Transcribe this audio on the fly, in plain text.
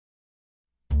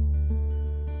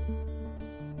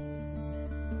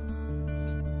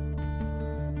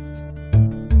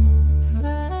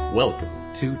Welcome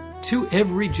to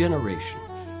Every Generation,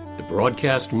 the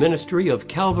broadcast ministry of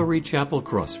Calvary Chapel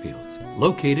Crossfields,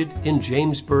 located in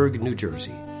Jamesburg, New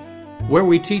Jersey, where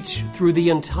we teach through the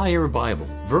entire Bible,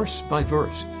 verse by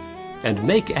verse, and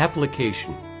make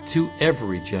application to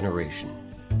every generation,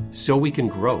 so we can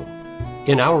grow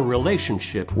in our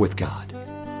relationship with God.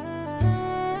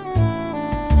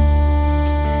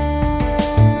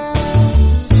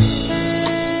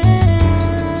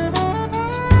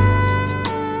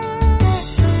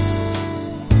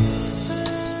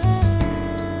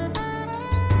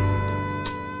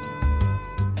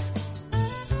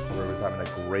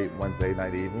 Wednesday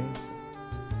night evening.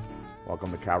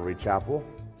 Welcome to Calvary Chapel.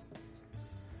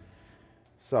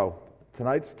 So,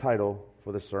 tonight's title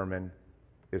for the sermon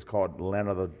is called Land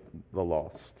of the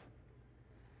Lost.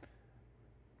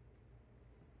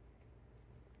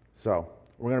 So,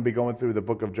 we're going to be going through the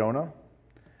book of Jonah.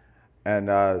 And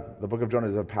the book of Jonah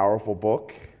is a powerful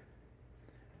book.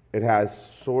 It has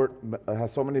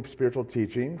so many spiritual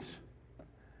teachings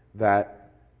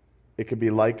that it could be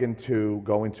likened to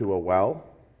going to a well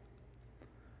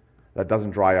that doesn't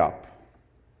dry up.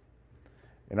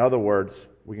 In other words,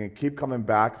 we can keep coming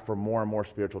back for more and more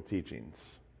spiritual teachings.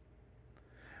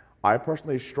 I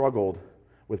personally struggled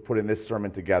with putting this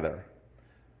sermon together.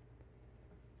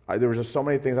 There were just so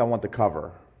many things I wanted to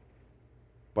cover,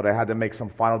 but I had to make some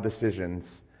final decisions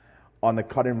on the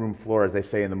cutting room floor, as they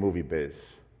say in the movie biz.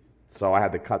 So I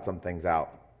had to cut some things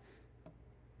out.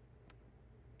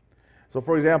 So,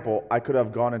 for example, I could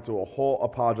have gone into a whole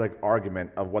apologetic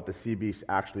argument of what the sea beast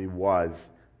actually was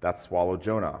that swallowed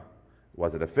Jonah.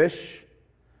 Was it a fish?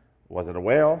 Was it a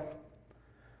whale?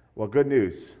 Well, good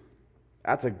news.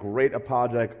 That's a great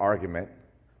apologetic argument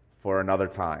for another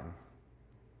time.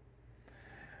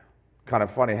 Kind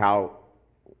of funny how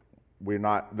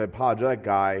the apologetic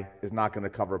guy is not going to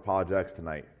cover apologetics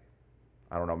tonight.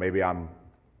 I don't know, maybe I'm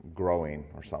growing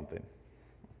or something.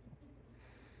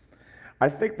 I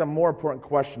think the more important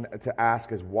question to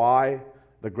ask is why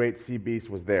the great sea beast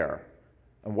was there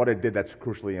and what it did that's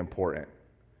crucially important.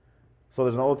 So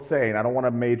there's an old saying, I don't want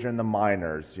to major in the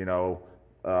minors,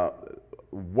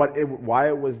 why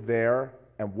it was there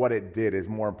and what it did is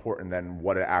more important than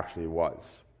what it actually was.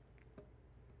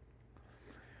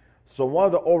 So one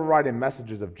of the overriding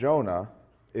messages of Jonah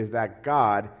is that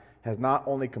God has not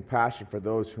only compassion for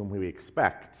those whom we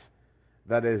expect,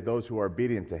 that is, those who are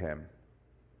obedient to him,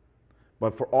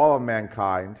 but for all of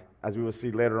mankind, as we will see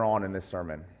later on in this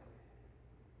sermon.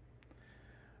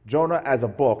 Jonah, as a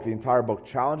book, the entire book,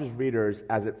 challenges readers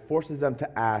as it forces them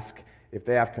to ask if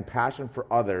they have compassion for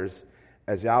others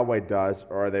as Yahweh does,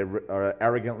 or are they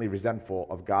arrogantly resentful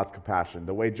of God's compassion,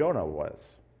 the way Jonah was.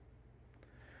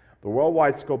 The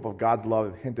worldwide scope of God's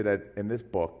love hinted at in this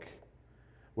book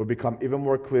would become even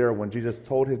more clear when Jesus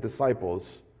told his disciples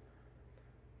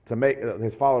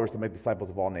his followers to make disciples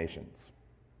of all nations,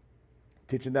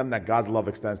 teaching them that God's love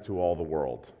extends to all the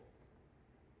world.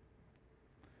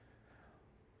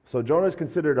 So Jonah is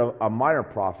considered a minor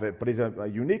prophet, but he's a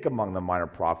unique among the minor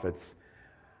prophets,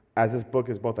 as this book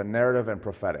is both a narrative and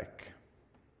prophetic.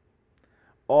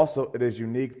 Also, it is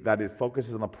unique that it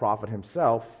focuses on the prophet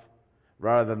himself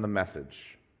rather than the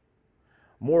message.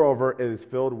 Moreover, it is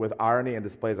filled with irony and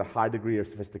displays a high degree of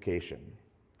sophistication.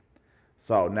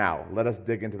 So now, let us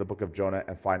dig into the book of Jonah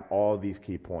and find all these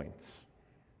key points.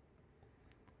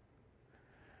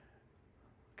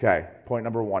 Okay, point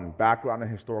number one, background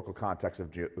and historical context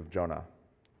of Jonah.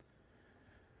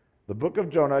 The book of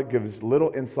Jonah gives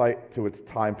little insight to its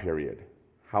time period.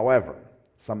 However,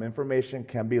 some information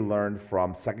can be learned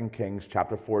from 2 Kings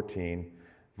chapter 14,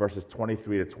 verses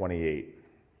 23 to 28.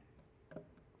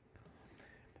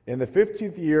 In the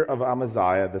 15th year of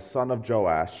Amaziah, the son of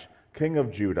Joash, king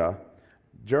of Judah,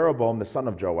 Jeroboam, the son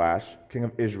of Joash, king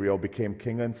of Israel, became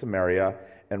king in Samaria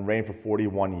and reigned for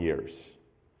 41 years.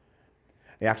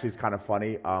 Actually, it's kind of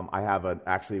funny. I have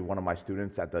one of my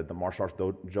students at the martial arts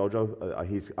dojo.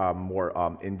 He's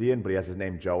more Indian, but he has his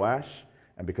name Joash.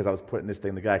 And because I was putting this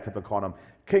thing together, I kept on calling him,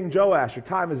 King Joash, your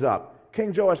time is up.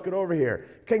 King Joash, get over here.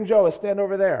 King Joash, stand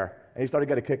over there. And he started to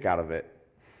get a kick out of it.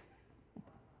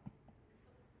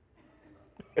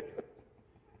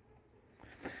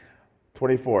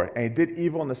 "24, and he did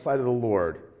evil in the sight of the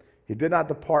Lord. He did not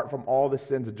depart from all the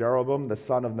sins of Jeroboam, the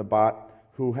son of Nebat,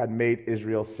 who had made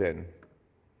Israel sin.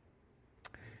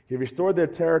 He restored the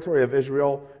territory of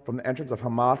Israel from the entrance of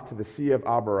Hamath to the sea of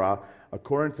Abarah,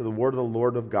 according to the word of the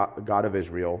Lord of God of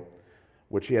Israel,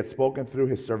 which he had spoken through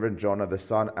his servant Jonah, the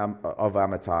son of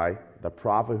Amittai, the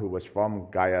prophet who was from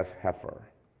Gath Hepher.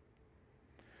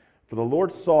 For the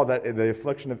Lord saw that the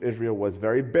affliction of Israel was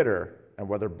very bitter, and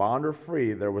whether bond or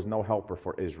free, there was no helper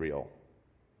for Israel.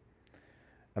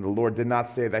 And the Lord did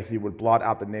not say that he would blot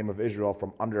out the name of Israel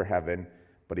from under heaven,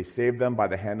 but he saved them by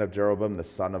the hand of Jeroboam the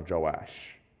son of Joash.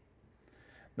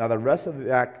 Now the rest of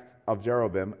the acts of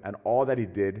Jeroboam and all that he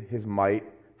did, his might,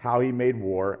 how he made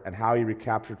war, and how he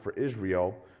recaptured for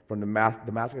Israel from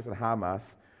Damascus and Hamath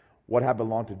what had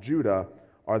belonged to Judah,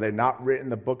 are they not written in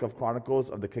the book of Chronicles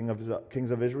of the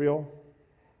kings of Israel?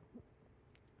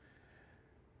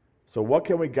 So what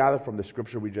can we gather from the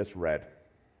scripture we just read?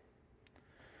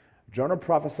 Jonah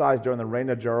prophesied during the reign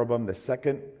of Jeroboam the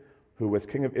second, who was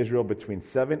king of Israel between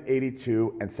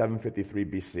 782 and 753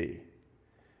 BC.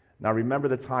 Now remember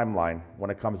the timeline when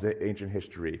it comes to ancient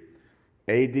history.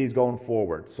 AD is going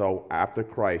forward, so after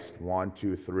Christ, 1,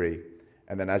 2, 3.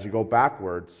 And then as you go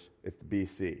backwards, it's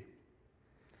BC.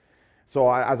 So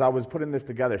as I was putting this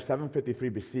together, 753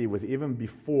 BC was even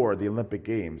before the Olympic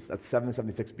Games. That's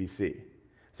 776 BC.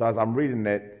 So as I'm reading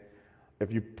it, if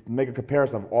you make a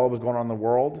comparison of all that was going on in the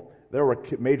world, there were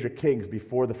major kings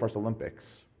before the first Olympics.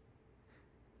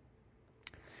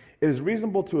 It is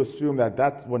reasonable to assume that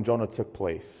that's when Jonah took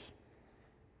place.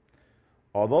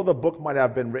 Although the book might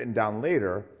have been written down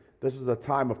later, this was a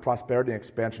time of prosperity and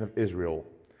expansion of Israel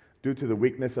due to the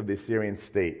weakness of the Assyrian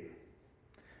state.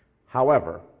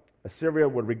 However, Assyria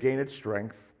would regain its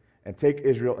strength and take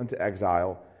Israel into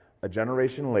exile a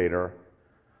generation later.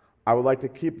 I would like to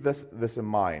keep this in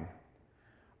mind.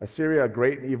 Assyria, a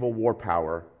great and evil war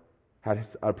power, had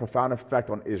a profound effect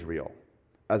on Israel,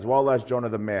 as well as Jonah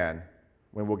the man,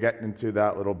 when we'll get into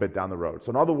that a little bit down the road.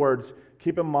 So in other words,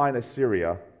 keep in mind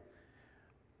Assyria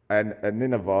and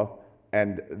Nineveh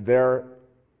and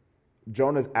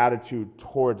Jonah's attitude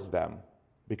towards them.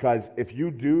 Because if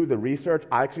you do the research,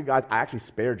 I actually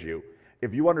spared you.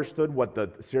 If you understood what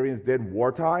the Assyrians did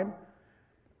wartime,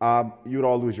 you'd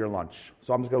all lose your lunch.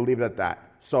 So I'm just going to leave it at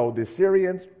that. So the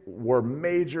Assyrians were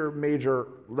major,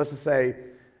 let's just say,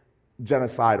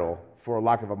 genocidal, for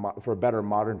a better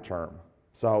modern term.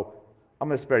 So I'm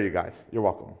going to spare you guys. You're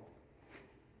welcome.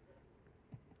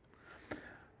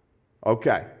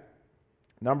 Okay.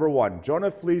 Number 1, Jonah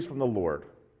flees from the Lord.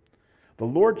 The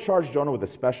Lord charged Jonah with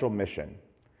a special mission.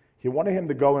 He wanted him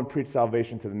to go and preach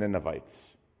salvation to the Ninevites.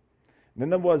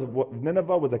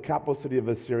 Nineveh was the capital city of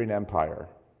the Assyrian Empire.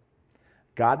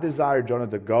 God desired Jonah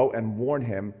to go and warn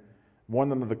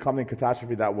them of the coming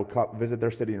catastrophe that would visit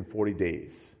their city in 40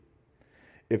 days.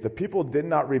 If the people did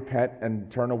not repent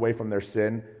and turn away from their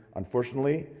sin,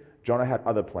 unfortunately, Jonah had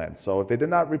other plans. So if they did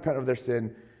not repent of their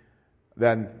sin,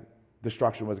 then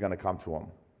destruction was going to come to them.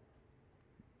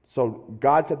 So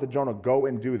God said to Jonah, go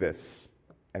and do this.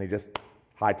 And he just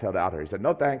hightailed out here. He said,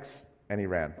 no thanks, and he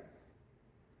ran.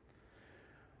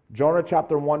 Jonah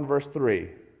chapter 1, verse 3.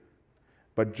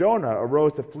 But Jonah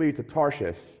arose to flee to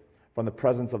Tarshish from the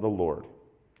presence of the Lord.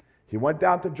 He went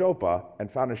down to Joppa and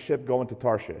found a ship going to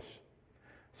Tarshish.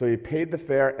 So he paid the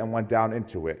fare and went down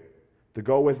into it, to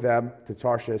go with them to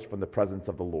Tarshish from the presence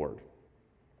of the Lord.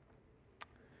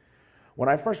 When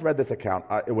I first read this account,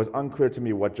 it was unclear to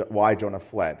me why Jonah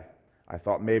fled. I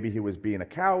thought maybe he was being a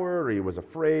coward or he was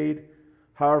afraid.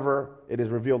 However, it is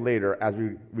revealed later as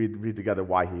we read together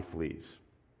why he flees.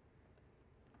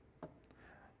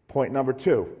 Point number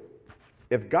 2.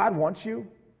 If God wants you,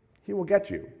 he will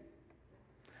get you.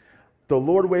 The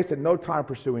Lord wasted no time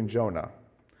pursuing Jonah.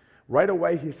 Right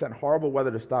away, he sent horrible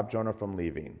weather to stop Jonah from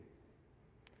leaving.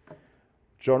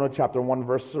 Jonah chapter 1,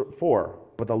 verse 4.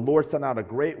 But the Lord sent out a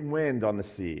great wind on the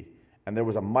sea, and there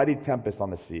was a mighty tempest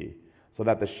on the sea, so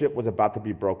that the ship was about to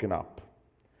be broken up.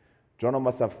 Jonah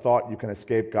must have thought you can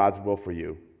escape God's will for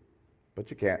you, but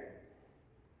you can't.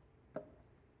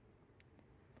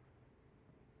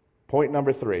 Point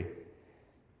number 3.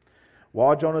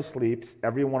 While Jonah sleeps,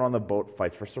 everyone on the boat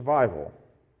fights for survival.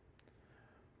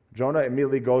 Jonah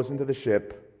immediately goes into the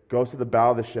ship, goes to the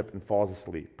bow of the ship, and falls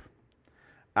asleep.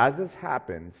 As this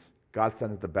happens, God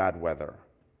sends the bad weather.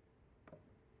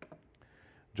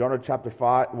 Jonah chapter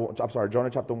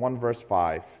 1, verse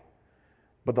 5.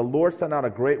 But the Lord sent out a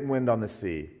great wind on the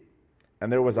sea,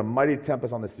 and there was a mighty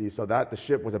tempest on the sea, so that the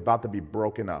ship was about to be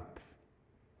broken up.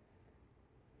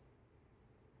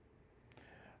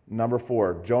 Number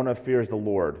 4, Jonah fears the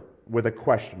Lord with a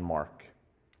question mark.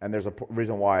 And there's a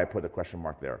reason why I put a question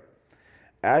mark there.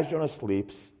 As Jonah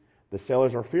sleeps, the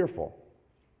sailors are fearful.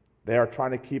 They are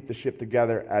trying to keep the ship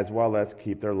together as well as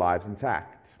keep their lives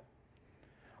intact.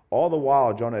 All the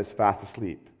while, Jonah is fast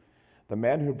asleep, the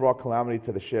man who brought calamity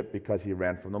to the ship because he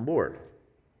ran from the Lord.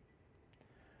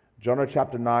 Jonah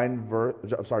chapter 1,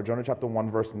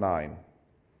 verse 9.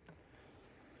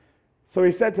 So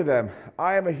he said to them,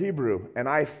 I am a Hebrew, and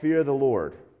I fear the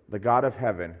Lord, the God of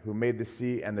heaven, who made the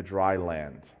sea and the dry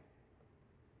land.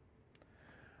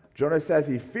 Jonah says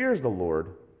he fears the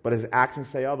Lord, but his actions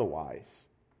say otherwise.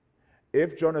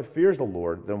 If Jonah fears the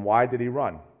Lord, then why did he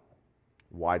run?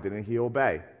 Why didn't he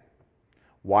obey?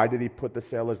 Why did he put the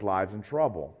sailors' lives in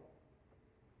trouble?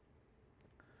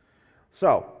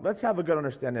 So, let's have a good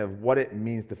understanding of what it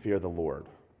means to fear the Lord.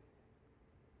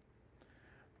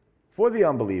 For the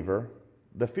unbeliever,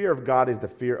 the fear of God is the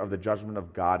fear of the judgment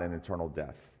of God and eternal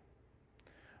death,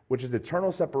 which is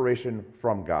eternal separation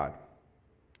from God.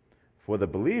 For the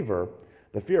believer,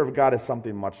 the fear of God is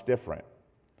something much different.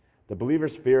 The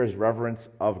believer's fear is reverence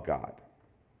of God.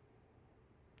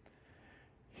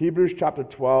 Hebrews chapter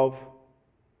 12,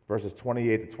 verses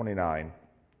 28 to 29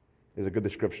 is a good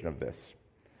description of this.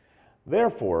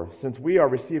 Therefore, since we are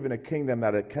receiving a kingdom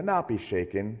that it cannot be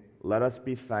shaken, let us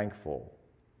be thankful,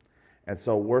 and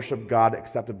so worship God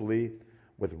acceptably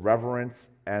with reverence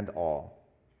and awe.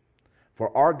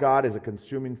 For our God is a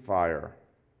consuming fire.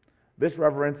 This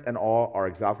reverence and awe are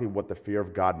exactly what the fear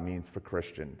of God means for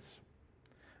Christians.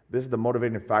 This is the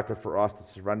motivating factor for us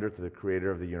to surrender to the Creator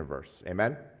of the universe.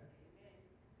 Amen?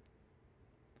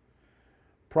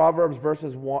 Proverbs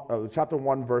chapter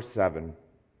 1, verse 7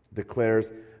 declares,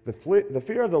 the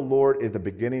fear of the Lord is the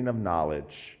beginning of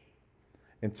knowledge.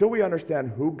 Until we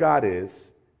understand who God is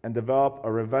and develop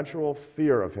a reverential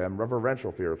fear of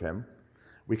Him,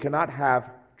 we cannot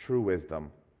have true wisdom.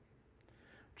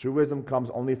 True wisdom comes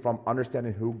only from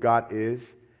understanding who God is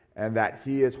and that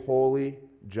He is holy,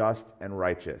 just, and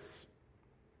righteous.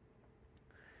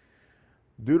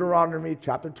 Deuteronomy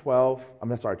chapter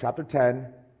 10,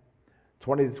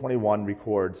 20 to 21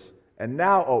 records, And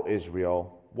now, O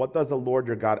Israel, what does the Lord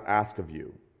your God ask of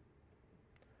you?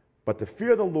 But to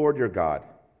fear the Lord your God,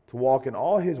 to walk in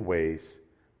all His ways,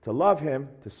 to love Him,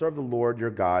 to serve the Lord your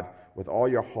God with all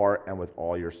your heart and with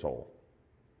all your soul.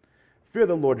 Fear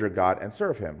the Lord your God and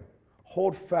serve Him.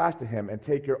 Hold fast to Him and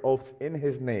take your oaths in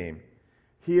His name.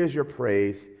 He is your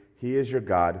praise. He is your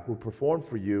God who performed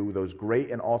for you those great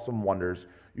and awesome wonders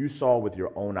you saw with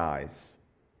your own eyes.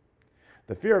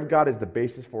 The fear of God is the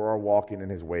basis for our walking in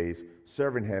His ways,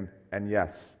 serving Him, and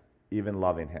yes, even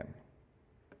loving Him.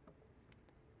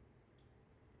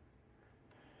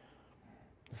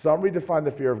 Some redefine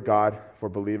the fear of God for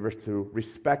believers to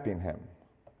respecting Him.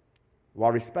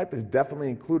 While respect is definitely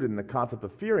included in the concept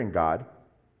of fearing God,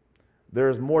 there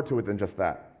is more to it than just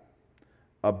that.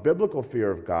 A biblical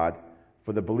fear of God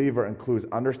for the believer includes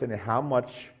understanding how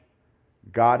much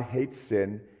God hates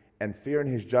sin and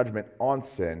fearing His judgment on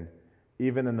sin,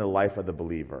 even in the life of the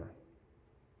believer.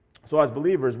 So as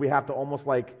believers, we have to almost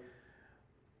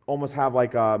have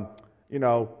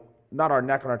not our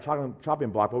neck on our chopping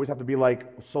block, but we have to be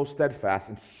so steadfast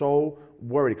and so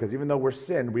worried, because even though we're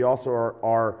sin, we also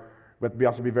we have to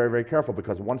also be very, very careful,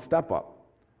 because one step up,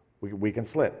 we can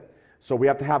slip. So we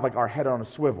have to have our head on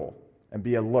a swivel and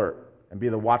be alert and be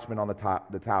the watchman on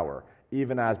the tower,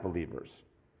 even as believers.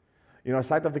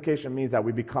 Sanctification means that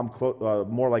we become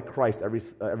more like Christ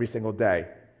every single day.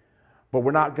 But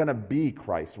we're not going to be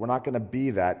Christ. We're not going to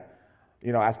be that.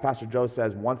 As Pastor Joe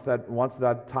says, once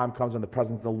that time comes in the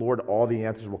presence of the Lord, all the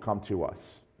answers will come to us.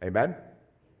 Amen?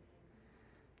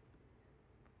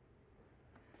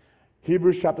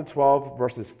 Hebrews chapter 12,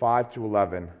 verses 5 to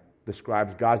 11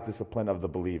 describes God's discipline of the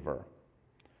believer.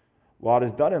 While it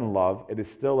is done in love, it is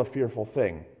still a fearful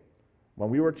thing. When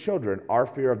we were children, our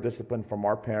fear of discipline from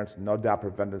our parents no doubt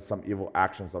prevented some evil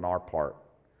actions on our part.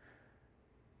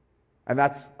 And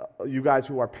that's, you guys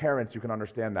who are parents, you can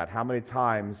understand that. How many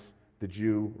times did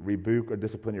you rebuke or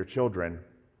discipline your children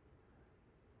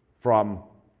from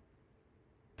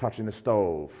touching the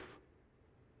stove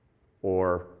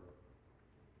or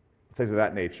things of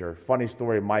that nature? Funny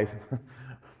story, my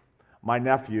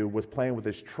nephew was playing with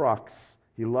his trucks.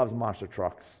 He loves monster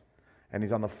trucks. And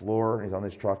he's on the floor, he's on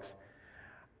his trucks.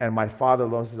 And my father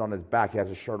notices on his back, he has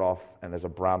his shirt off, and there's a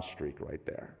brown streak right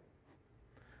there.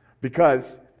 Because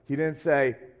he didn't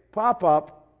say, "Pop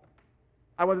up,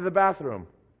 I went to the bathroom."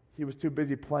 He was too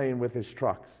busy playing with his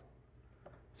trucks.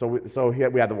 So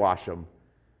we had to wash him.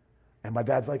 And my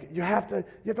dad's like, you have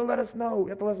to let us know. You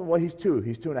have to let us know. Well, he's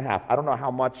 2.5. I don't know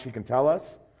how much he can tell us.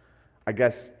 I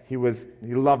guess he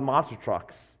loved monster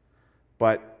trucks.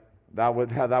 But that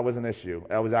was an issue.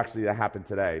 That happened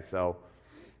today. So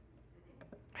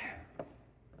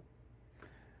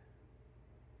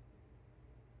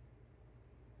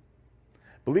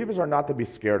believers are not to be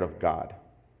scared of God.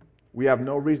 We have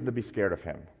no reason to be scared of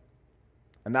Him.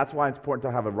 And that's why it's important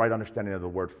to have a right understanding of the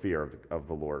word fear of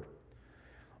the Lord.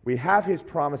 We have His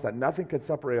promise that nothing can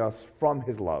separate us from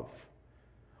His love.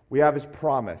 We have His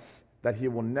promise that He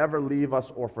will never leave us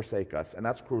or forsake us, and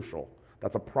that's crucial.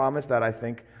 That's a promise that I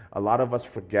think a lot of us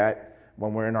forget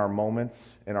when we're in our moments,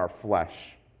 in our flesh.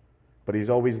 but he's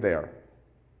always there.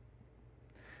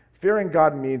 Fearing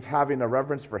God means having a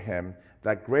reverence for him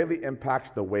that greatly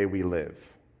impacts the way we live.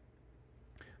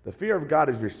 The fear of God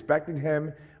is respecting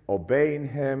him, obeying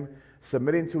him,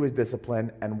 submitting to his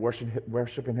discipline, and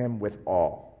worshiping him with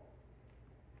awe.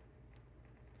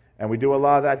 And we do a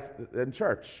lot of that in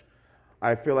church.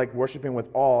 I feel like worshiping with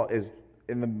awe is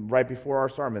right before our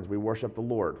sermons, we worship the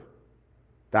Lord.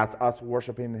 That's us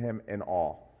worshiping him in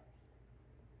awe.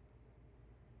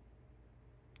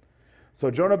 So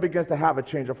Jonah begins to have a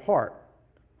change of heart.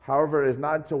 However, it is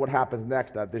not until what happens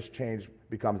next that this change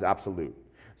becomes absolute.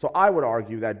 So I would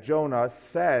argue that Jonah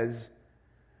says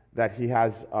that he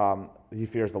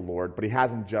fears the Lord, but he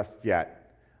hasn't just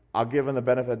yet. I'll give him the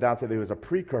benefit of the doubt and say that he was a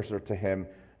precursor to him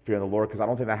fearing the Lord, because I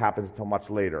don't think that happens until much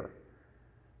later.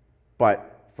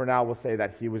 But for now, we'll say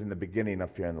that he was in the beginning of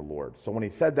fearing the Lord. So when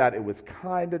he said that, it was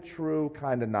kind of true,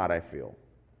 kind of not, I feel.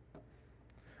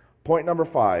 Point number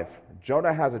 5,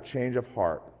 Jonah has a change of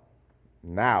heart.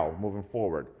 Now, moving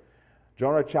forward.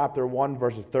 Jonah chapter 1,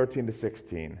 verses 13 to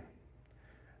 16.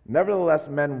 Nevertheless,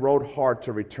 men rowed hard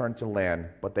to return to land,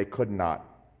 but they could not.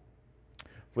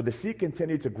 For the sea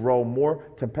continued to grow more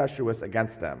tempestuous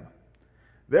against them.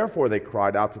 Therefore they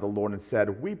cried out to the Lord and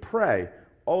said, "We pray,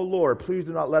 O Lord, please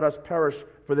do not let us perish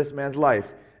for this man's life,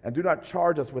 and do not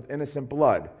charge us with innocent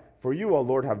blood. For you, O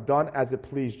Lord, have done as it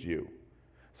pleased you."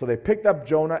 So they picked up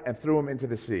Jonah and threw him into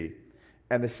the sea,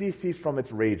 and the sea ceased from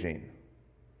its raging.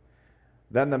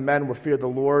 Then the men feared the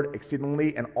Lord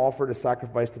exceedingly and offered a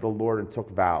sacrifice to the Lord and took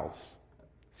vows.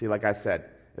 See, like I said,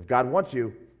 if God wants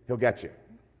you, he'll get you.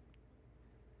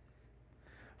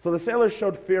 So the sailors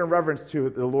showed fear and reverence to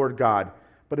the Lord God,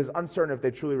 but it is uncertain if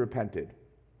they truly repented.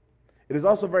 It is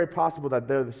also very possible that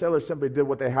the sailors simply did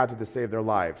what they had to save their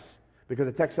lives, because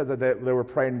the text says that they were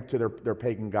praying to their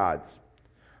pagan gods.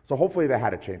 So hopefully they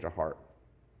had a change of heart.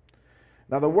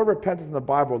 Now the word repentance in the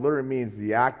Bible literally means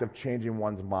the act of changing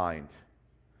one's mind.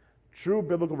 True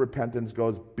biblical repentance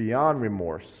goes beyond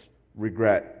remorse,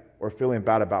 regret, or feeling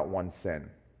bad about one's sin.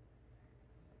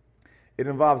 It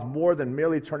involves more than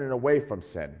merely turning away from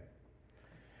sin.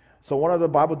 So one of the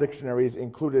Bible dictionaries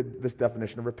included this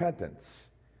definition of repentance.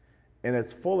 In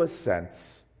its fullest sense,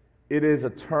 it is a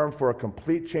term for a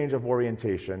complete change of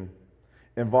orientation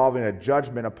involving a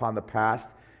judgment upon the past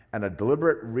and a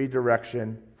deliberate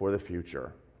redirection for the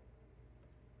future.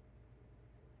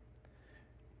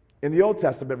 In the Old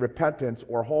Testament, repentance,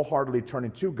 or wholeheartedly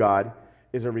turning to God,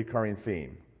 is a recurring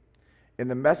theme. In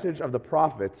the message of the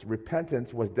prophets,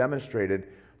 repentance was demonstrated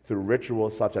through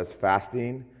rituals such as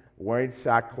fasting, wearing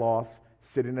sackcloth,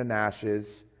 sitting in ashes,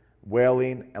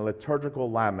 wailing, and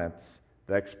liturgical laments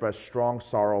that express strong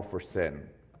sorrow for sin.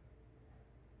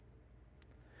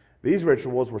 These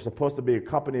rituals were supposed to be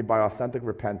accompanied by authentic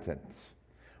repentance,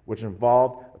 which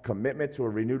involved a commitment to a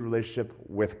renewed relationship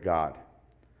with God,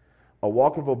 a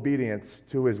walk of obedience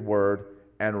to his word,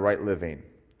 and right living.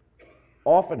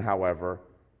 Often, however,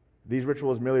 these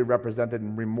rituals merely represented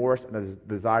remorse and a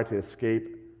desire to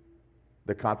escape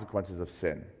the consequences of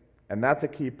sin. And that's a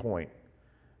key point,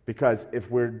 because if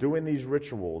we're doing these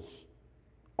rituals,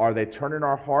 are they turning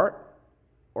our heart,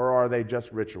 or are they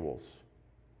just rituals,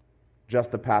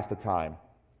 just to pass the time?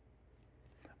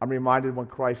 I'm reminded when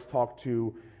Christ talked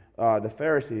to the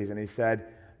Pharisees, and he said,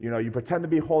 you pretend to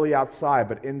be holy outside,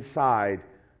 but inside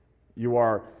you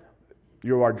are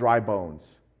dry bones.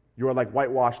 You are like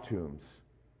whitewashed tombs.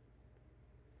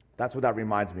 That's what that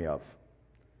reminds me of.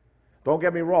 Don't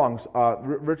get me wrong,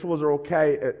 rituals are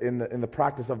okay in the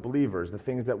practice of believers, the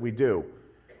things that we do.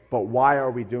 But why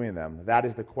are we doing them? That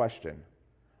is the question.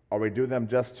 Are we doing them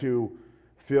just to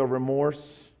feel remorse,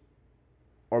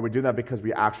 or are we doing that because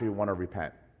we actually want to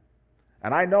repent?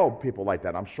 And I know people like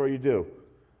that. I'm sure you do.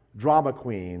 Drama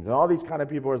queens and all these kind of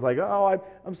people are like, oh,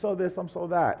 I'm so this, I'm so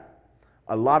that.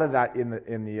 A lot of that in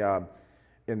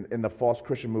the false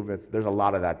Christian movements, there's a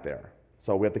lot of that there.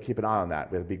 So we have to keep an eye on that.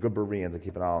 We have to be good Bereans and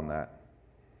keep an eye on that.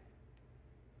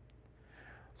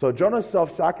 So Jonah's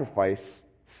self-sacrifice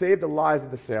saved the lives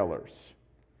of the sailors.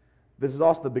 This is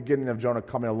also the beginning of Jonah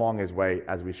coming along his way,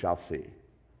 as we shall see.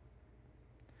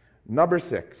 Number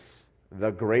 6, the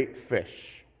great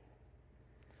fish.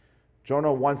 Jonah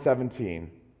 1:17.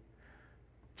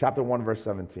 Chapter 1, verse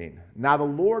 17. Now the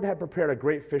Lord had prepared a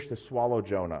great fish to swallow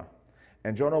Jonah,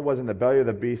 and Jonah was in the belly of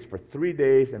the beast for 3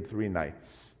 days and 3 nights.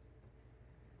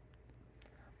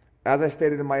 As I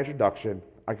stated in my introduction,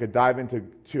 I could dive into,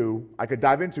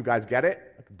 guys, get it?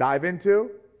 I could dive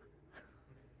into.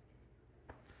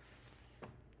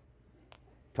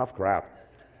 Tough crap.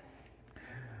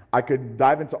 I could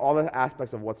dive into all the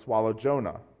aspects of what swallowed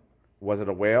Jonah. Was it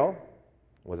a whale?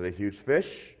 Was it a huge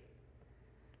fish?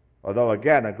 Although,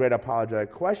 again, a great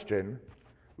apologetic question,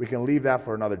 we can leave that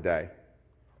for another day.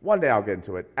 One day I'll get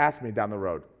into it. Ask me down the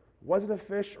road. Was it a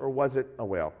fish or was it a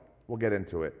whale? We'll get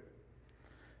into it.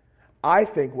 I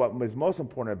think what was most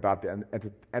important about the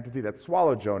entity that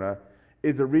swallowed Jonah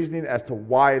is the reasoning as to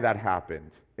why that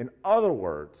happened. In other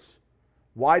words,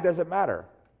 why does it matter?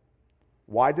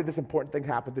 Why did this important thing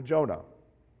happen to Jonah?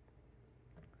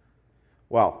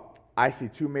 Well, I see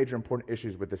two major important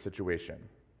issues with this situation.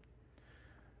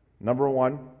 Number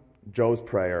one, Jonah's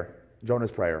prayer. Jonah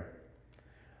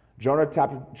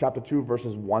chapter 2,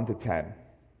 verses 1 to 10.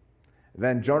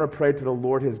 Then Jonah prayed to the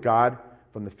Lord his God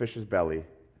from the fish's belly.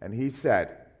 And he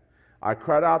said, I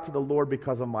cried out to the Lord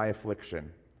because of my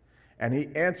affliction. And he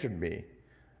answered me.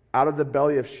 Out of the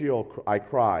belly of Sheol I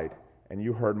cried, and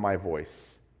you heard my voice.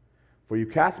 For you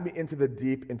cast me into the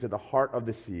deep, into the heart of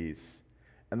the seas,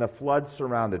 and the floods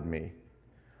surrounded me.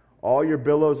 All your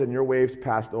billows and your waves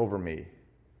passed over me.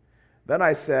 Then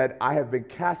I said, I have been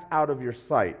cast out of your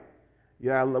sight,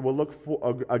 yet I will look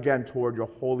again toward your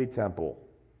holy temple.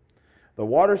 The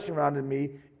waters surrounded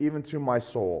me, even to my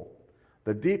soul.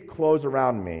 The deep closed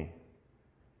around me.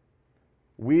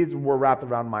 Weeds were wrapped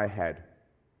around my head.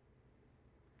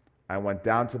 I went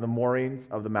down to the moorings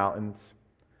of the mountains.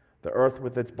 The earth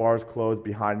with its bars closed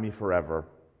behind me forever.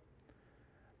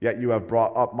 Yet you have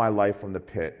brought up my life from the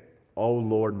pit, O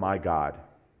Lord my God.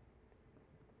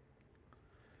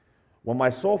 When my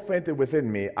soul fainted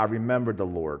within me, I remembered the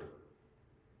Lord.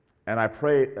 And I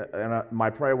prayed,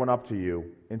 my prayer went up to you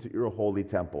into your holy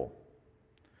temple.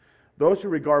 Those who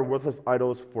regard worthless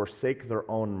idols forsake their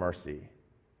own mercy.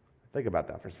 Think about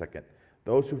that for a second.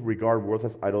 Those who regard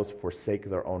worthless idols forsake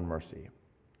their own mercy.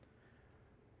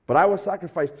 But I will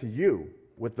sacrifice to you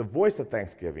with the voice of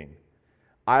thanksgiving.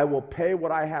 I will pay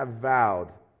what I have vowed.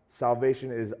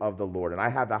 Salvation is of the Lord. And I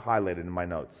have that highlighted in my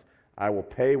notes. I will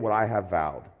pay what I have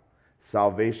vowed.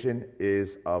 Salvation is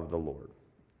of the Lord.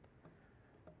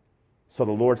 So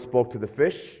the Lord spoke to the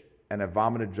fish, and it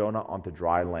vomited Jonah onto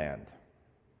dry land.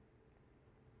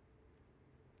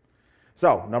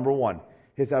 So, number one,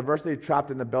 his adversity trapped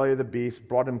in the belly of the beast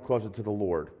brought him closer to the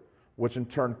Lord, which in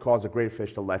turn caused a great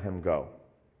fish to let him go.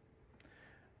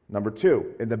 Number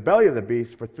two, in the belly of the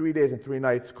beast for 3 days and 3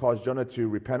 nights caused Jonah to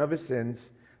repent of his sins,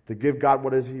 to give God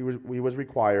what he was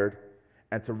required,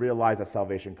 and to realize that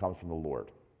salvation comes from the Lord.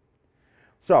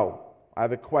 So, I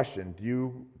have a question. Do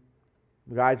you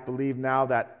guys believe now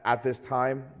that at this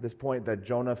time, this point, that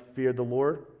Jonah feared the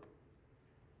Lord?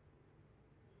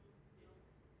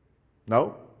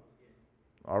 No?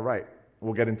 All right.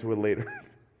 We'll get into it later.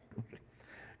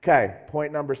 Okay,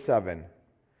 point number 7.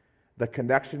 The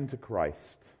connection to Christ.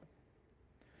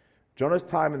 Jonah's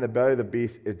time in the belly of the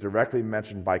beast is directly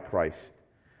mentioned by Christ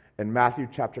in Matthew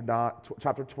chapter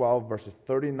 12, verses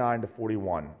 39 to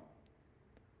 41.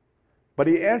 But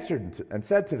he answered and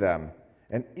said to them,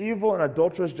 an evil and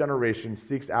adulterous generation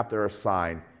seeks after a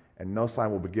sign, and no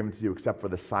sign will be given to you except for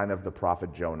the sign of the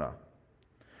prophet Jonah.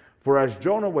 For as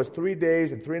Jonah was 3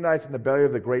 days and 3 nights in the belly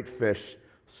of the great fish,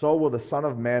 so will the Son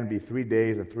of Man be 3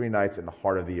 days and 3 nights in the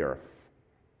heart of the earth.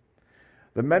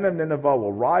 The men of Nineveh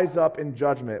will rise up in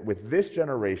judgment with this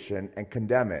generation and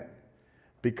condemn it,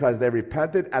 because they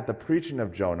repented at the preaching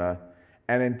of Jonah,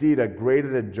 and indeed a greater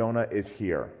than Jonah is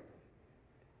here.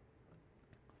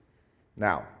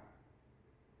 Now,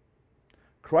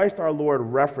 Christ our Lord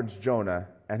referenced Jonah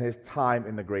and his time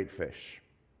in the great fish.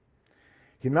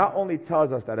 He not only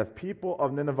tells us that if people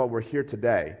of Nineveh were here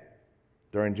today,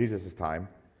 during Jesus' time,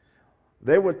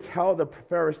 they would tell the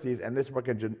Pharisees and this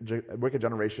wicked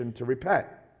generation to repent,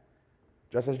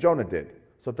 just as Jonah did.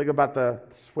 So think about the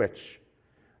switch.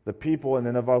 The people in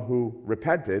Nineveh who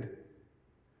repented,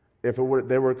 if they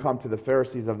were to come to the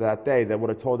Pharisees of that day, they would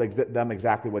have told them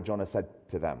exactly what Jonah said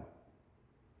to them.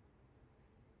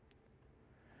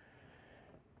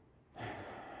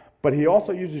 But he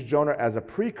also uses Jonah as a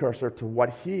precursor to what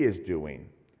he is doing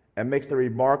and makes the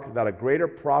remark that a greater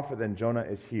prophet than Jonah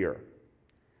is here.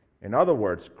 In other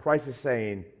words, Christ is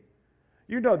saying,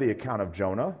 you know the account of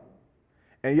Jonah,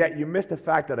 and yet you miss the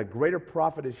fact that a greater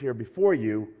prophet is here before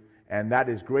you, and that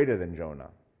is greater than Jonah.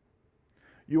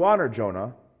 You honor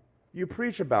Jonah, you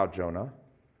preach about Jonah,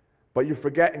 but you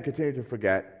forget and continue to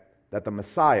forget that the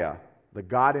Messiah, the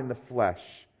God in the flesh,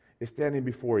 is standing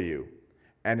before you.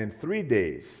 And in 3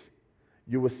 days,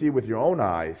 you will see with your own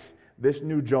eyes this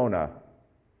new Jonah,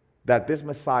 that this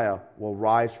Messiah will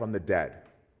rise from the dead.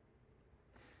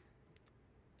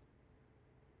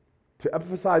 To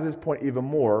emphasize this point even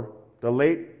more, the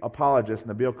late apologist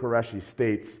Nabil Qureshi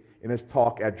states in his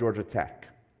talk at Georgia Tech,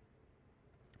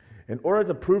 in order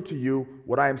to prove to you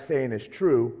what I am saying is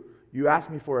true, you ask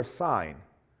me for a sign.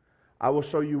 I will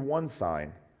show you one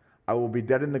sign. I will be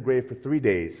dead in the grave for 3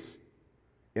 days,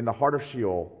 in the heart of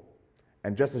Sheol,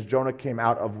 and just as Jonah came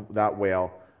out of that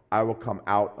whale, I will come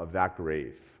out of that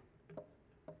grave.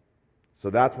 So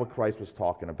that's what Christ was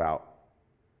talking about.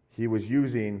 He was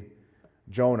using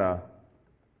Jonah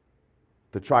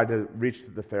to try to reach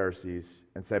the Pharisees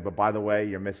and say, but by the way,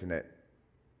 you're missing it.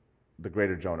 The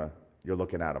greater Jonah, you're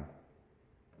looking at him.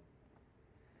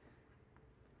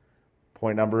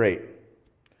 Point number 8.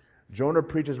 Jonah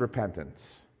preaches repentance.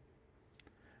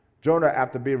 Jonah,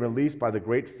 after being released by the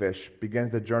great fish,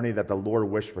 begins the journey that the Lord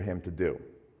wished for him to do.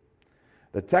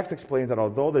 The text explains that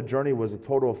although the journey was a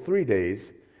total of 3 days,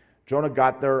 Jonah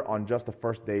got there on just the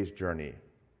first day's journey.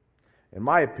 In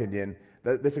my opinion,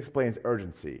 this explains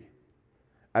urgency,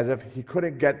 as if he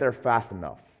couldn't get there fast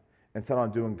enough, intent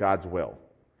on doing God's will.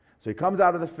 So he comes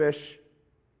out of the fish,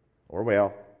 or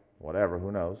whale, whatever,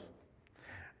 who knows,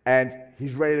 and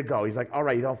he's ready to go. He's like, all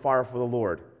right, he's on fire for the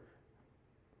Lord.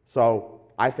 So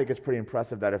I think it's pretty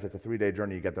impressive that if it's a 3-day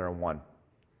journey, you get there in one.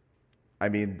 I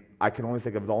mean, I can only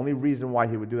think of the only reason why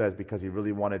he would do that is because he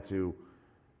really wanted to,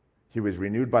 he was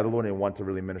renewed by the Lord and he wanted to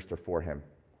really minister for him.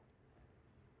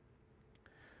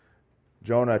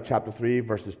 Jonah chapter 3,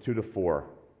 verses 2 to 4.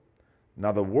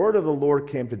 Now the word of the Lord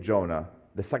came to Jonah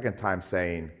the second time,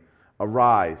 saying,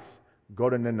 Arise, go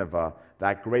to Nineveh,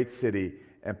 that great city,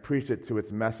 and preach it to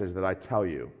its message that I tell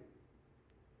you.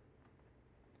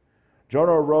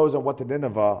 Jonah arose and went to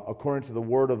Nineveh according to the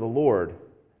word of the Lord.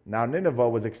 Now Nineveh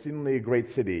was exceedingly a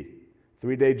great city,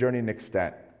 3-day journey in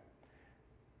extent.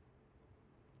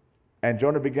 And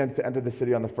Jonah begins to enter the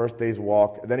city on the first day's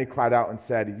walk. Then he cried out and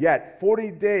said, Yet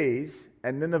 40 days,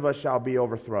 and Nineveh shall be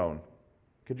overthrown.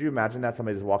 Could you imagine that?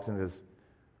 Somebody just walks in and says,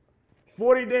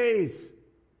 40 days.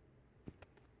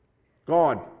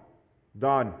 Gone.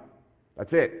 Done.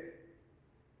 That's it.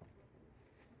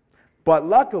 But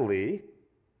luckily,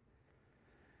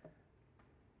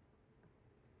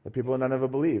 the people of Nineveh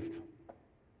believed.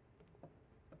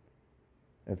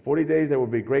 In 40 days there will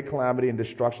be great calamity and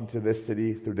destruction to this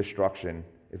city through destruction,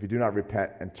 if you do not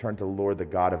repent and turn to the Lord, the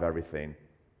God of everything.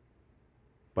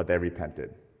 But they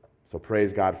repented. So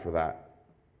praise God for that.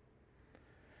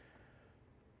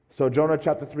 So Jonah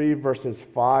chapter 3, verses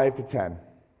 5 to 10.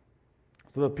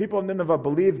 So the people of Nineveh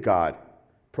believed God,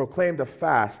 proclaimed a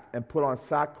fast, and put on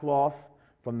sackcloth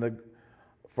from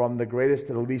the greatest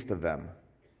to the least of them,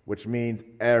 which means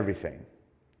everything.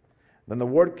 Then the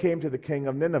word came to the king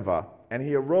of Nineveh, and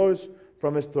he arose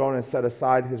from his throne and set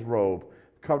aside his robe,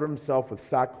 covered himself with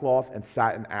sackcloth, and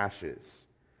sat in ashes.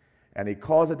 And he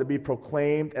caused it to be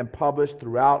proclaimed and published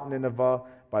throughout Nineveh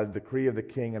by the decree of the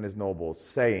king and his nobles,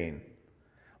 saying,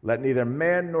 Let neither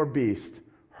man nor beast,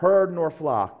 herd nor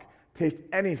flock, taste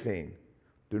anything.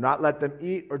 Do not let them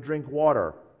eat or drink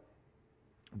water.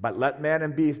 But let man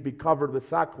and beast be covered with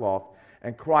sackcloth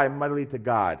and cry mightily to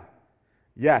God.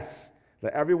 Yes,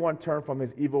 let everyone turn from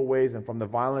his evil ways and from the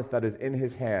violence that is in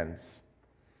his hands.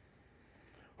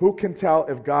 Who can tell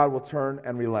if God will turn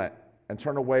and relent and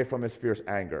turn away from his fierce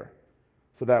anger,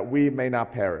 so that we may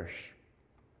not perish?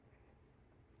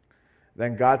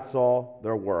 Then God saw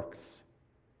their works,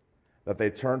 that they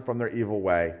turned from their evil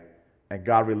way, and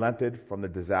God relented from the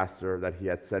disaster that he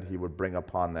had said he would bring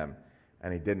upon them,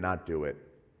 and he did not do it.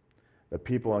 The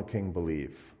people and king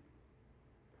believe.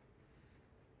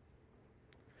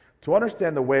 To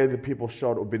understand the way the people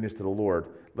showed obedience to the Lord,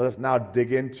 let us now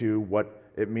dig into what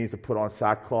it means to put on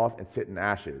sackcloth and sit in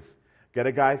ashes. Get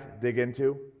it, guys? Dig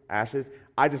into ashes?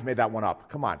 I just made that one up.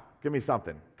 Come on, give me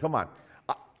something. Come on.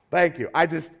 Thank you.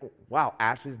 Wow,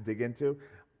 ashes, dig into?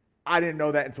 I didn't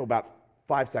know that until about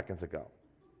 5 seconds ago.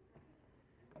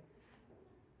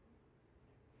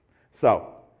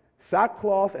 So,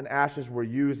 sackcloth and ashes were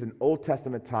used in Old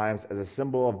Testament times as a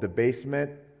symbol of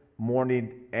debasement,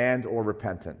 mourning, and or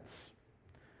repentance.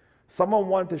 Someone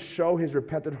wanted to show his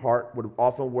repentant heart would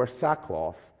often wear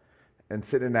sackcloth and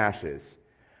sit in ashes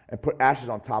and put ashes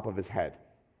on top of his head.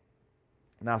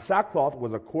 Now, sackcloth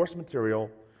was a coarse material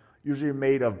usually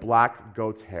made of black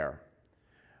goat's hair,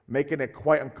 making it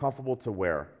quite uncomfortable to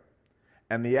wear.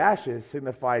 And the ashes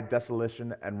signified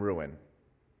desolation and ruin.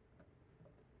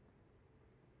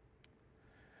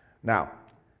 Now,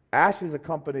 ashes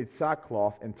accompanied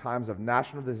sackcloth in times of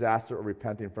national disaster or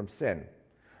repenting from sin.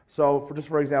 So,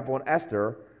 for example, in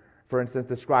Esther, for instance,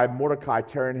 described Mordecai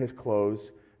tearing his clothes,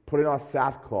 putting on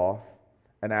sackcloth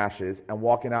and ashes, and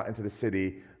walking out into the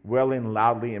city, wailing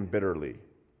loudly and bitterly.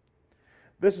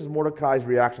 This is Mordecai's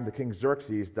reaction to King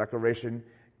Xerxes' declaration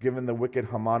giving the wicked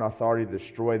Haman authority to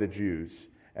destroy the Jews.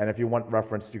 And if you want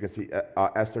reference, you can see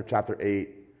Esther chapter 8,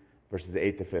 verses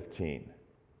 8 to 15.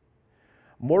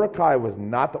 Mordecai was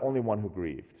not the only one who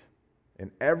grieved.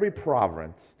 In every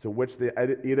province to which the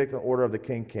edict and order of the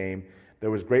king came, there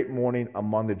was great mourning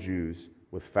among the Jews,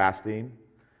 with fasting,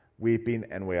 weeping,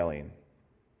 and wailing.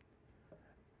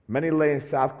 Many lay in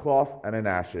sackcloth and in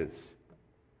ashes.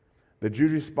 The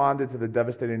Jews responded to the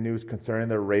devastating news concerning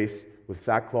their race with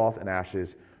sackcloth and ashes,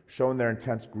 showing their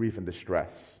intense grief and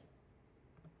distress.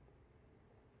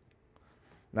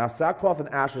 Now, sackcloth and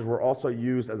ashes were also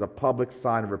used as a public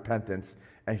sign of repentance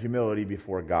and humility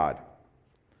before God.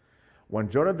 When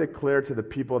Jonah declared to the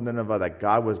people of Nineveh that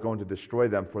God was going to destroy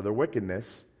them for their wickedness,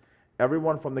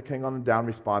 everyone from the king on down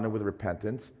responded with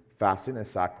repentance, fasting, and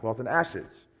sackcloth and ashes,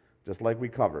 just like we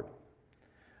covered.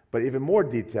 But even more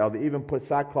detailed, they even put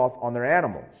sackcloth on their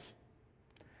animals.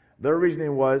 Their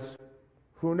reasoning was,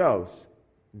 who knows?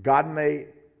 God may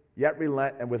yet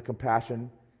relent and with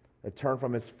compassion turn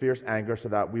from his fierce anger so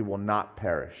that we will not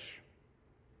perish.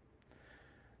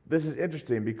 This is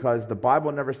interesting because the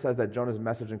Bible never says that Jonah's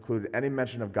message included any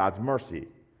mention of God's mercy,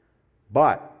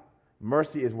 but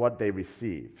mercy is what they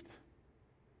received.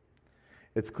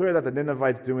 It's clear that the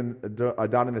Ninevites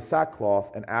donning the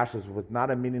sackcloth and ashes was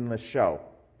not a meaningless show.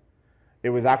 It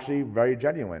was actually very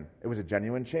genuine. It was a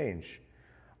genuine change.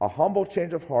 A humble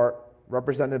change of heart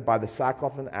represented by the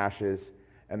sackcloth and ashes,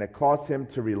 and it caused him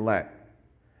to relent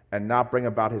and not bring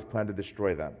about his plan to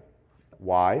destroy them.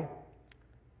 Why?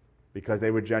 Because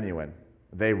they were genuine.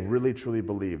 They really truly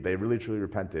believed. They really truly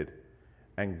repented.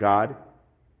 And God,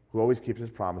 who always keeps his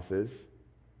promises,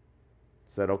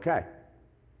 said, okay,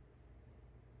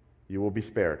 you will be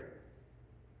spared.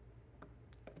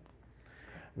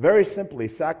 Very simply,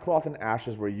 sackcloth and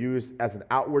ashes were used as an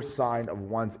outward sign of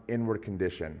one's inward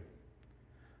condition.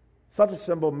 Such a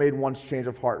symbol made one's change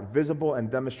of heart visible and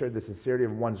demonstrated the sincerity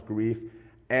of one's grief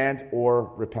and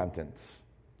or repentance.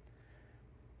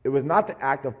 It was not the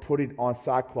act of putting on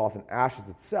sackcloth and ashes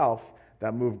itself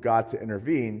that moved God to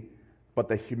intervene, but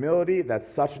the humility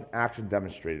that such an action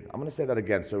demonstrated. I'm going to say that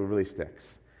again so it really sticks.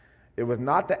 It was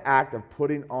not the act of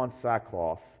putting on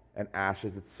sackcloth and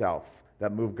ashes itself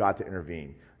that moved God to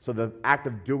intervene. So the act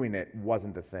of doing it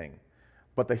wasn't the thing,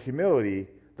 but the humility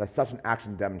that such an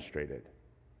action demonstrated.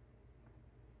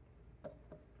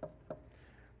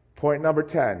 Point number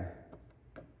 10.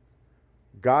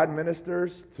 God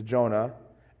ministers to Jonah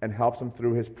and helps him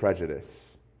through his prejudice.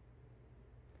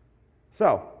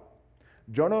 So,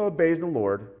 Jonah obeys the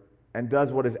Lord and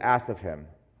does what is asked of him,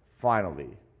 finally.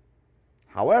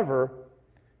 However,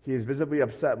 he is visibly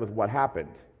upset with what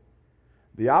happened.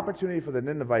 The opportunity for the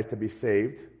Ninevites to be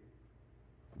saved,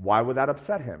 why would that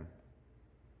upset him?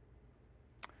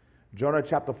 Jonah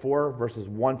chapter 4, verses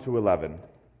 1 to 11.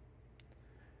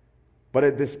 But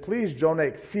it displeased Jonah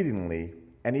exceedingly,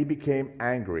 and he became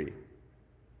angry.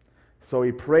 So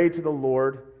he prayed to the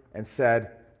Lord and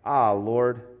said, Ah,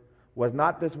 Lord, was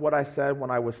not this what I said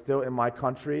when I was still in my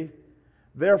country?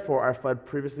 Therefore I fled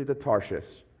previously to Tarshish,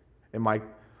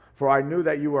 for I knew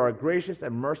that you are a gracious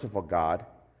and merciful God,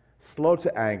 slow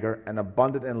to anger and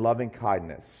abundant in loving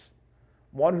kindness,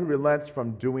 one who relents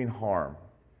from doing harm.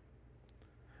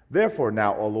 Therefore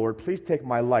now, O Lord, please take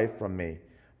my life from me,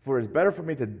 for it is better for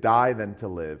me to die than to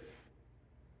live.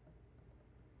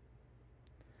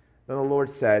 Then the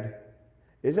Lord said,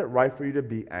 Is it right for you to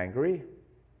be angry?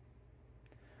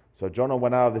 So Jonah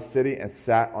went out of the city and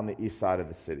sat on the east side of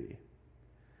the city.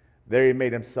 There he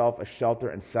made himself a shelter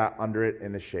and sat under it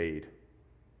in the shade,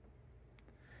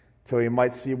 till he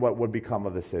might see what would become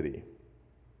of the city.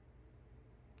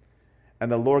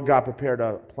 And the Lord God prepared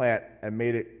a plant and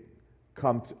made it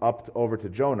come over to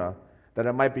Jonah, that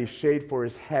it might be shade for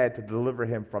his head to deliver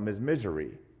him from his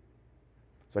misery.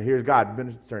 So here's God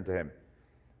ministering to him.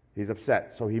 He's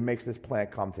upset, so he makes this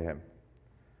plant come to him.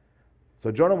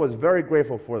 So Jonah was very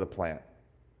grateful for the plant.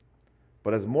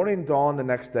 But as morning dawned the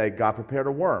next day, God prepared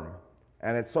a worm,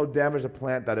 and it so damaged the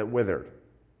plant that it withered.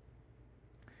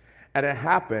 And it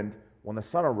happened, when the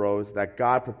sun arose, that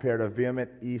God prepared a vehement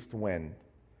east wind,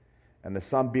 and the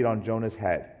sun beat on Jonah's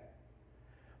head,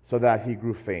 so that he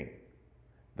grew faint.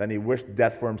 Then he wished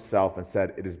death for himself and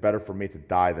said, It is better for me to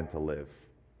die than to live.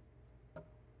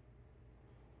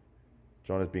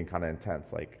 Jonah's being kind of intense,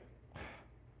 like,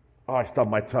 oh, I stubbed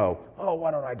my toe. Oh, why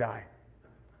don't I die?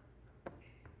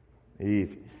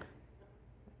 Easy.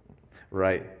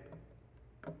 Right.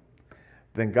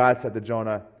 Then God said to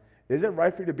Jonah, Is it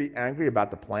right for you to be angry about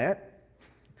the plant?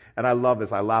 And I love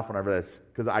this. I laugh when I read this,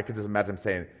 because I could just imagine him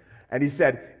saying, and he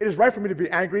said, It is right for me to be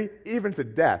angry even to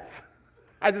death.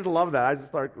 I just love that. I just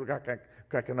start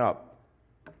cracking up.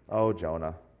 Oh,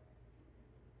 Jonah.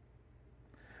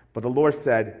 But the Lord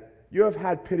said, You have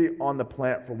had pity on the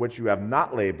plant for which you have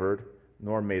not labored,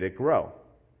 nor made it grow,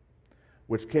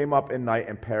 which came up in night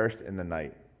and perished in the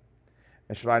night.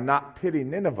 And should I not pity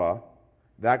Nineveh,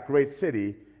 that great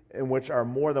city, in which are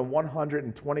more than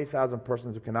 120,000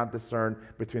 persons who cannot discern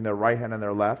between their right hand and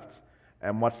their left,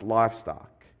 and much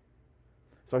livestock?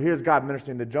 So here's God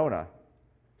ministering to Jonah,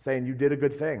 saying, you did a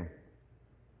good thing.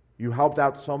 You helped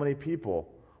out so many people.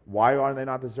 Why are they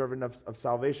not deserving of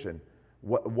salvation?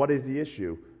 What is the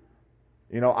issue?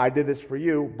 I did this for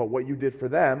you, but what you did for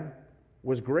them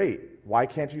was great. Why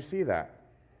can't you see that?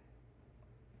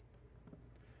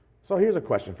 So here's a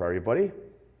question for everybody.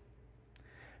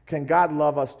 Can God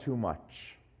love us too much?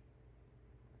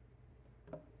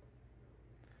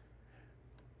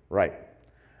 Right.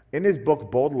 In his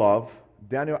book, Bold Love,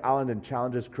 Daniel Allenden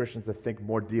challenges Christians to think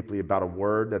more deeply about a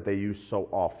word that they use so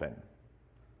often: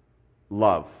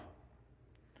 love.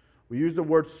 We use the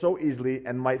word so easily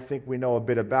and might think we know a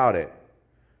bit about it.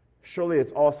 Surely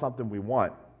it's all something we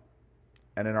want,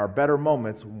 and in our better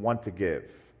moments want to give.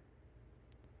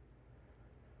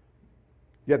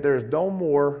 Yet there is no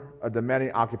more a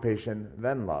demanding occupation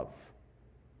than love.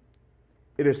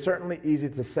 It is certainly easy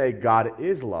to say God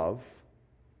is love.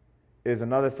 It is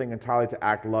another thing entirely to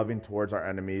act loving towards our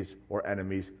enemies or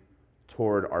enemies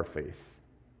toward our faith.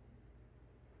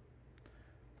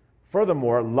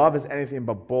 Furthermore, love is anything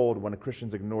but bold when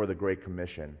Christians ignore the Great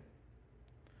Commission.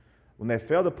 When they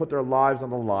fail to put their lives on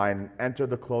the line, enter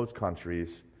the closed countries,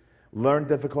 learn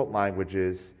difficult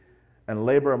languages, and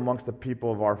labor amongst the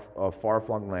people of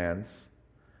far-flung lands,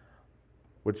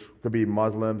 which could be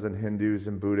Muslims and Hindus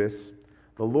and Buddhists,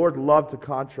 the Lord's love to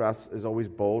contrast is always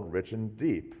bold, rich, and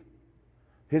deep.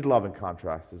 His love in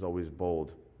contrast is always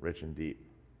bold, rich, and deep.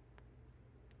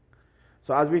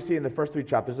 So as we see in the first 3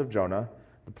 chapters of Jonah,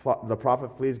 the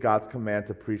prophet flees God's command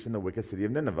to preach in the wicked city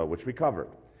of Nineveh, which we covered,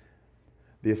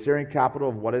 the Assyrian capital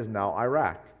of what is now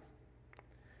Iraq.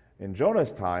 In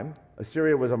Jonah's time,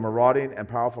 Assyria was a marauding and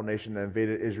powerful nation that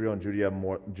invaded Israel and Judah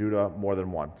more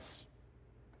than once.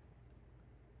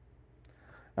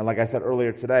 And like I said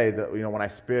earlier today, when I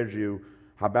spared you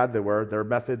how bad they were, their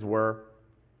methods were,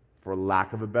 for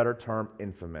lack of a better term,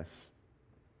 infamous.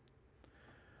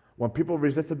 When people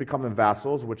resisted becoming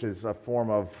vassals, which is a form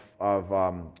of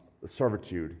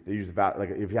servitude, they use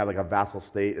if you have a vassal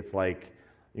state, it's like,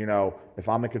 if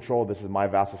I'm in control, this is my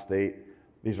vassal state.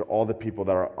 These are all the people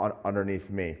that are underneath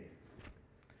me.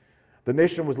 The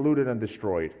nation was looted and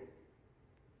destroyed.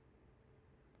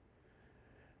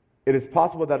 It is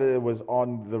possible that it was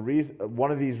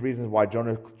one of these reasons why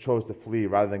Jonah chose to flee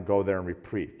rather than go there and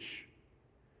repreach.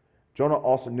 Jonah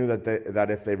also knew that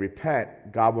if they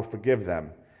repent, God will forgive them,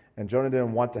 and Jonah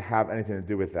didn't want to have anything to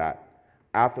do with that.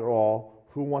 After all,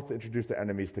 who wants to introduce their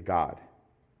enemies to God?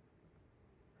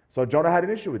 So Jonah had an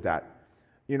issue with that.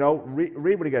 Read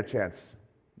when you get a chance.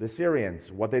 The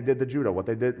Syrians, what they did to Judah, what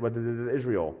they did to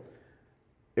Israel.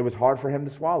 It was hard for him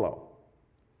to swallow.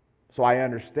 So I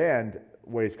understand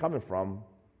where he's coming from,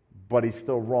 but he's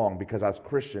still wrong, because as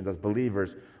Christians, as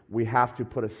believers, we have to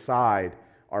put aside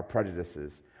our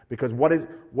prejudices. Because what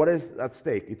is at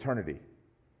stake? Eternity.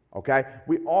 Okay?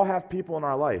 We all have people in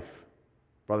our life,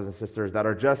 brothers and sisters, that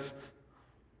are just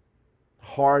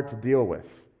hard to deal with.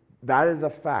 That is a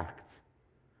fact.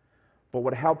 But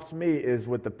what helps me is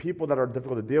with the people that are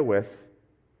difficult to deal with,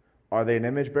 are they an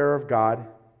image bearer of God?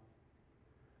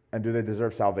 And do they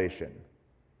deserve salvation?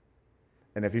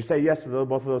 And if you say yes to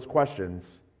both of those questions,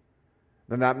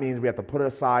 then that means we have to put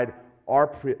aside our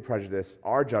prejudice,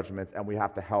 our judgments, and we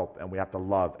have to help, and we have to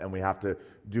love, and we have to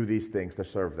do these things to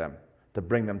serve them, to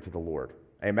bring them to the Lord.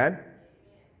 Amen?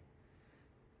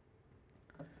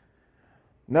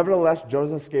 Nevertheless,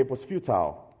 Jonah's escape was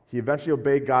futile. He eventually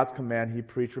obeyed God's command. He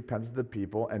preached repentance to the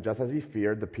people, and just as he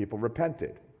feared, the people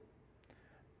repented.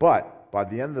 But by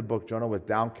the end of the book, Jonah was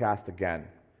downcast again,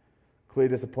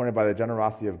 clearly disappointed by the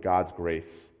generosity of God's grace.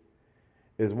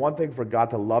 It is one thing for God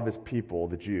to love his people,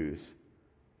 the Jews,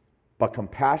 but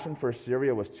compassion for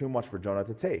Assyria was too much for Jonah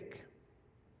to take.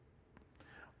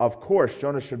 Of course,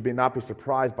 Jonah should not be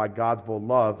surprised by God's bold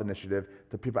love initiative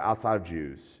to people outside of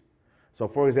Jews. So,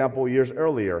 for example, years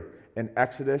earlier, in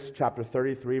Exodus chapter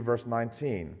 33, verse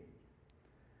 19,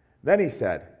 then he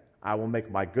said, I will make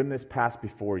my goodness pass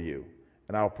before you,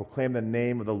 and I will proclaim the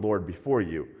name of the Lord before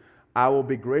you. I will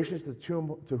be gracious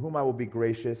to whom I will be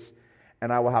gracious,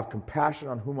 and I will have compassion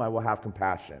on whom I will have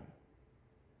compassion.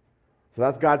 So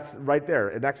that's God right there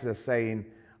in Exodus saying,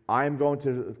 I am going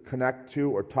to connect to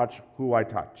or touch who I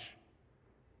touch.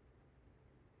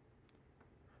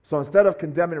 So instead of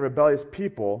condemning rebellious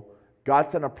people,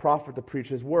 God sent a prophet to preach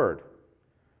his word.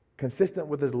 Consistent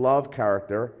with his love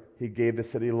character, he gave the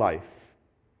city life.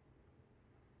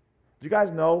 Do you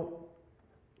guys know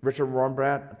Richard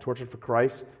Rembrandt, Tortured for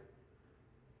Christ?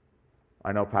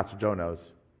 I know Pastor Joe knows.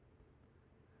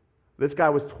 This guy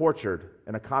was tortured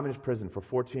in a communist prison for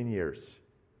 14 years.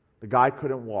 The guy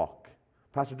couldn't walk.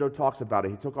 Pastor Joe talks about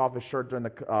it. He took off his shirt during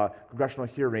the congressional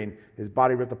hearing, his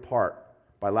body ripped apart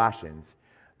by lashings.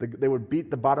 They would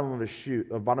beat the bottom of his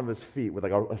feet with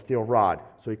like a steel rod,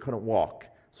 so he couldn't walk.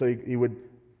 So he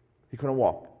couldn't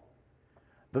walk.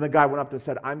 Then the guy went up and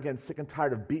said, "I'm getting sick and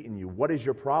tired of beating you. What is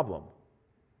your problem?"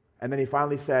 And then he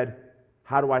finally said,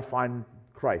 "How do I find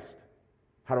Christ?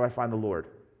 How do I find the Lord?"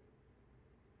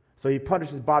 So he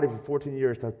punished his body for 14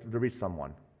 years to reach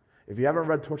someone. If you haven't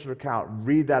read Tortured Account,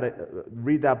 read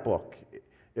that book.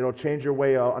 It'll change your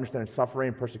way of understanding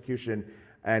suffering, persecution,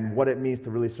 and what it means to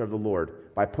really serve the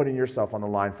Lord by putting yourself on the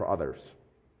line for others.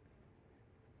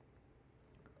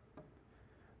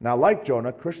 Now, like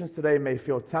Jonah, Christians today may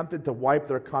feel tempted to wipe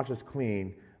their conscience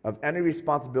clean of any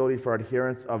responsibility for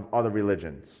adherents of other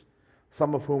religions,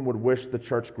 some of whom would wish the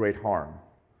church great harm.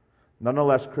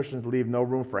 Nonetheless, Christians leave no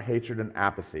room for hatred and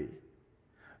apathy.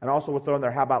 And also we'll throw in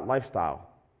there, how about lifestyle?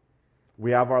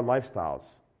 We have our lifestyles.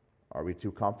 Are we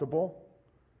too comfortable?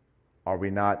 Are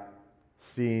we not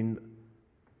seeing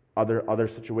other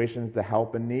situations to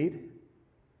help and need?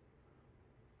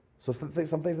 So some things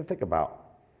to think about.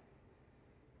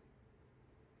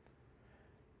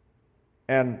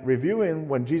 And reviewing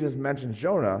when Jesus mentions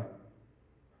Jonah,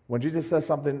 when Jesus says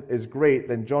something is great,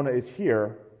 then Jonah is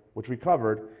here, which we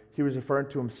covered. He was referring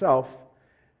to himself,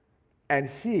 and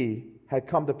he had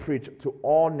come to preach to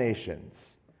all nations,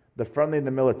 the friendly and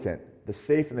the militant, the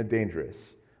safe and the dangerous,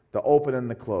 the open and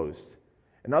the closed.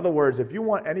 In other words, if you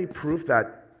want any proof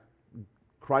that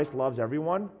Christ loves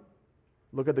everyone,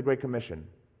 look at the Great Commission.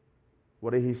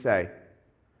 What did he say?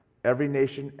 Every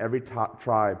nation, every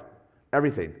tribe,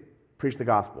 everything, preach the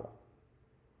gospel.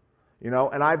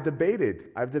 And I've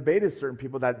debated certain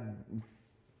people that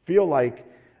feel like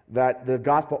that the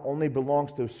gospel only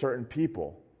belongs to certain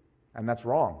people, and that's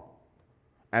wrong.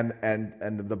 And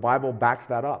the Bible backs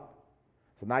that up.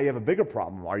 So now you have a bigger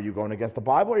problem. Are you going against the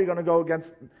Bible, or are you going to go against,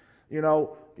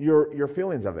 your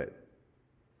feelings of it?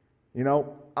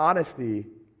 Honesty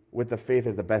with the faith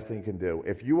is the best thing you can do.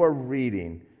 If you are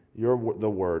reading the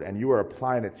Word and you are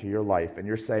applying it to your life, and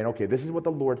you're saying, okay, this is what the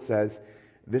Lord says,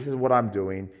 this is what I'm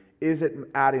doing, is it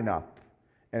adding up?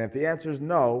 And if the answer is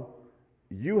no,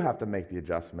 you have to make the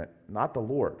adjustment, not the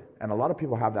Lord. And a lot of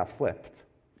people have that flipped.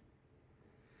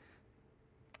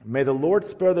 May the Lord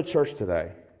spare the church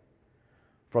today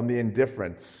from the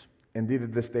indifference, indeed the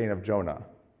disdain of Jonah.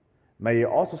 May he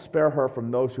also spare her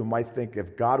from those who might think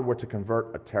if God were to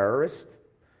convert a terrorist,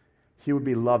 he would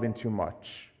be loving too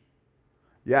much.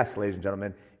 Yes, ladies and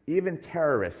gentlemen, even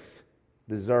terrorists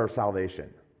deserve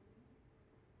salvation.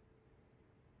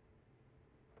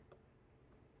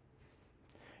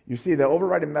 You see, the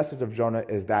overriding message of Jonah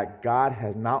is that God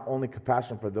has not only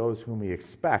compassion for those whom we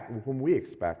expect,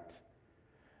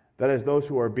 that is, those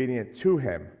who are obedient to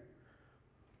him,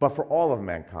 but for all of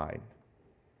mankind.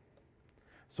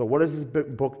 So what does this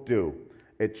book do?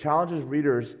 It challenges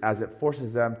readers as it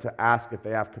forces them to ask if they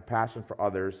have compassion for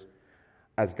others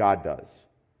as God does.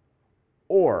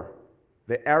 Or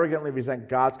they arrogantly resent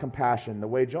God's compassion the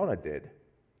way Jonah did.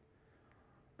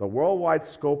 The worldwide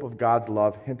scope of God's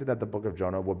love hinted at the book of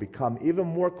Jonah will become even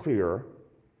more clear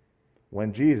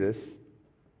when Jesus,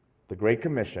 the Great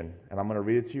Commission, and I'm going to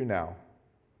read it to you now,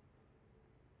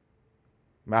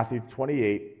 Matthew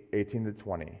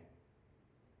 28:18-20.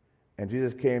 And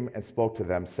Jesus came and spoke to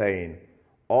them, saying,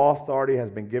 "All authority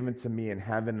has been given to me in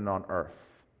heaven and on earth.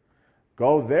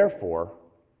 Go, therefore,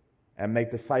 and make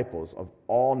disciples of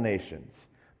all nations,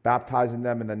 baptizing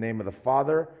them in the name of the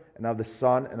Father, and of the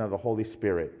Son, and of the Holy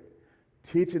Spirit,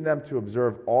 teaching them to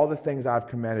observe all the things I have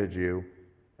commanded you,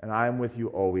 and I am with you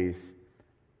always,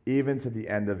 even to the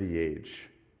end of the age."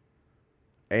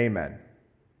 Amen.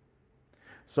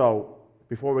 So,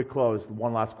 before we close,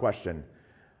 one last question.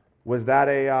 Was that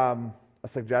a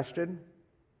suggestion?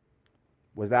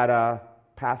 Was that a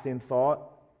passing thought?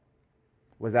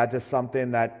 Was that just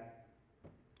something that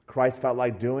Christ felt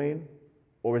like doing?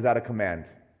 Or was that a command?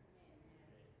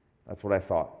 That's what I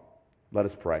thought. Let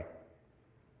us pray.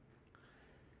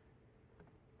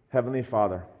 Heavenly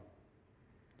Father,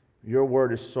 your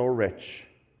word is so rich,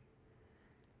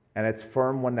 and it's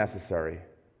firm when necessary,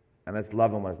 and it's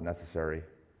loving when it's necessary.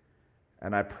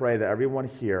 And I pray that everyone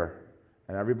here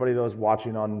and everybody that is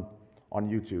watching on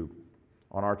YouTube,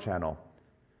 on our channel,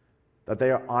 that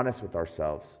they are honest with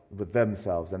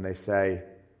themselves, and they say,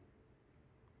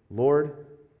 Lord,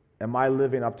 am I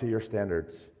living up to your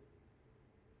standards?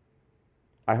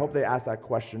 I hope they ask that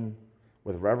question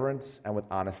with reverence and with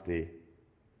honesty.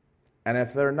 And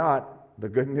if they're not, the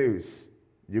good news,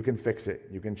 you can fix it.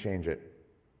 You can change it.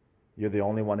 You're the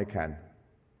only one who can.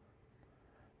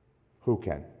 who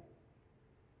can?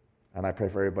 And I pray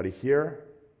for everybody here.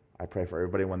 I pray for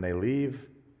everybody when they leave,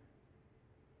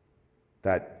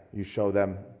 that you show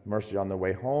them mercy on their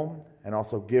way home, and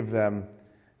also give them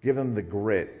the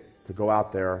grit to go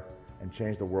out there and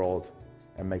change the world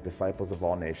and make disciples of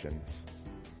all nations.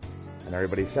 And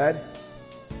everybody said,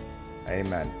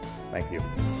 amen. Thank you.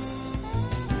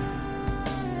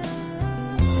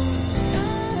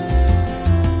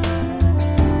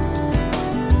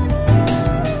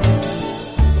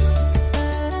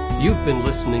 You've been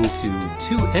listening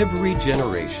to Every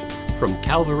Generation from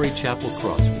Calvary Chapel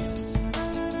Crossfields.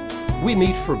 We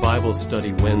meet for Bible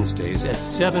study Wednesdays at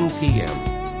 7 p.m.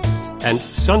 and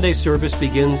Sunday service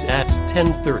begins at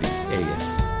 10:30 a.m.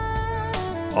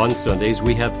 On Sundays,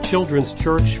 we have children's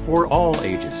church for all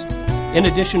ages, in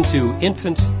addition to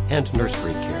infant and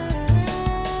nursery care.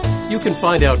 You can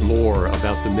find out more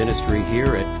about the ministry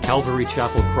here at Calvary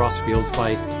Chapel Crossfields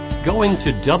by going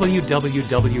to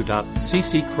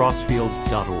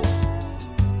www.cccrossfields.org,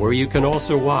 where you can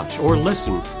also watch or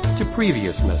listen to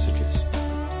previous messages.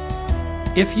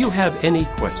 If you have any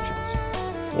questions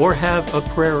or have a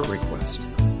prayer request,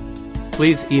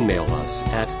 please email us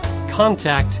at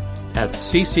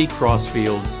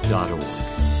contact@cccrossfields.org.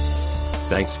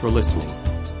 Thanks for listening,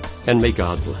 and may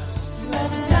God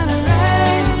bless.